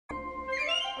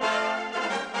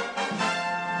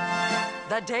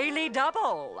The Daily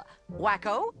Double.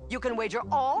 Wakko, you can wager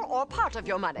all or part of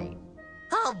your money.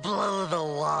 I'll blow the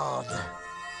wad.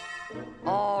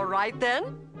 All right,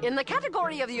 then. In the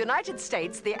category of the United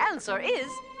States, the answer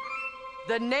is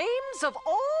the names of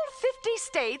all 50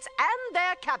 states and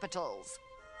their capitals.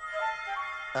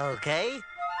 Okay.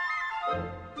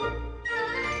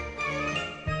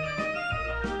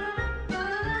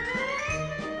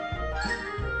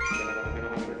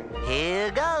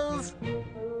 Here goes.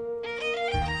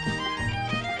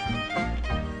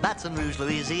 Baton Rouge,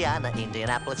 Louisiana,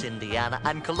 Indianapolis, Indiana,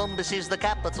 and Columbus is the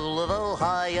capital of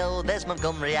Ohio. There's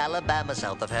Montgomery, Alabama,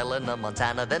 south of Helena,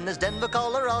 Montana. Then there's Denver,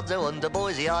 Colorado, under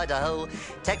Boise, Idaho.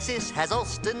 Texas has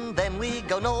Austin, then we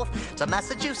go north to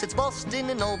Massachusetts, Boston,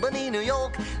 and Albany, New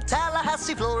York.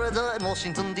 Tallahassee, Florida, and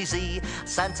Washington, D.C.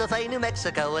 Santa Fe, New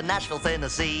Mexico, and Nashville,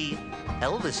 Tennessee.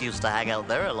 Elvis used to hang out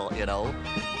there a lot, you know.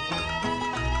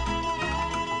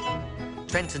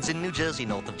 Trenton's in New Jersey,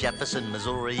 north of Jefferson,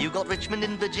 Missouri. You got Richmond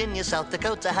in Virginia, South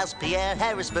Dakota has Pierre.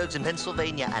 Harrisburg's in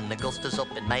Pennsylvania, and Augusta's up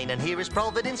in Maine. And here is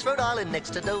Providence, Rhode Island,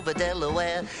 next to Dover,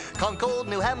 Delaware. Concord,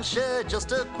 New Hampshire,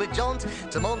 just a quick jaunt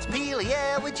to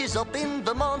Montpelier, which is up in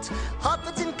Vermont.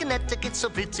 Hartford's in Connecticut, so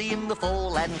pretty in the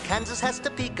fall. And Kansas has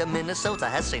Topeka, Minnesota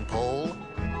has St. Paul.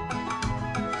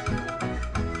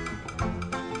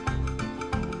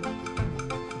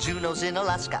 Juneau's in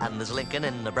Alaska, and there's Lincoln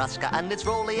in Nebraska, and it's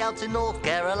Raleigh out in North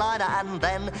Carolina, and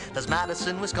then there's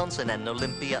Madison, Wisconsin, and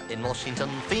Olympia in Washington,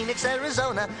 Phoenix,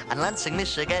 Arizona, and Lansing,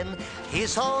 Michigan.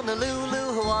 Here's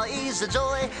Honolulu, Hawaii's a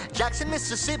joy, Jackson,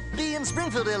 Mississippi, and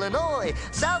Springfield, Illinois,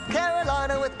 South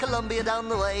Carolina with Columbia down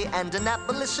the way, and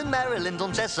Annapolis in Maryland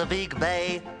on Chesapeake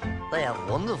Bay. They have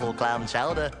wonderful clam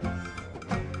chowder.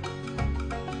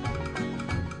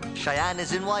 Cheyenne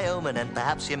is in Wyoming, and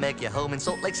perhaps you make your home in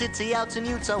Salt Lake City out in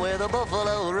Utah where the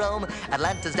buffalo roam.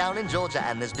 Atlanta's down in Georgia,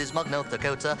 and there's Bismarck, North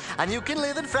Dakota, and you can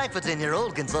live in Frankfort in your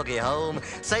old Kentucky home.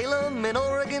 Salem in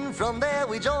Oregon, from there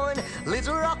we join.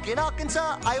 Little Rock in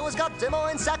Arkansas, Iowa's got Des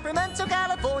Moines. Sacramento,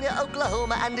 California,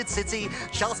 Oklahoma and its city.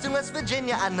 Charleston, West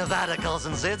Virginia, and Nevada,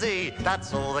 Carson City.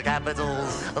 That's all the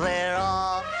capitals there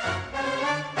are.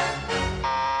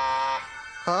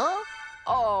 Huh?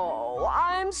 Oh,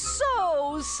 I'm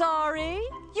so sorry.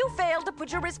 You failed to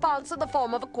put your response in the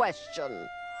form of a question.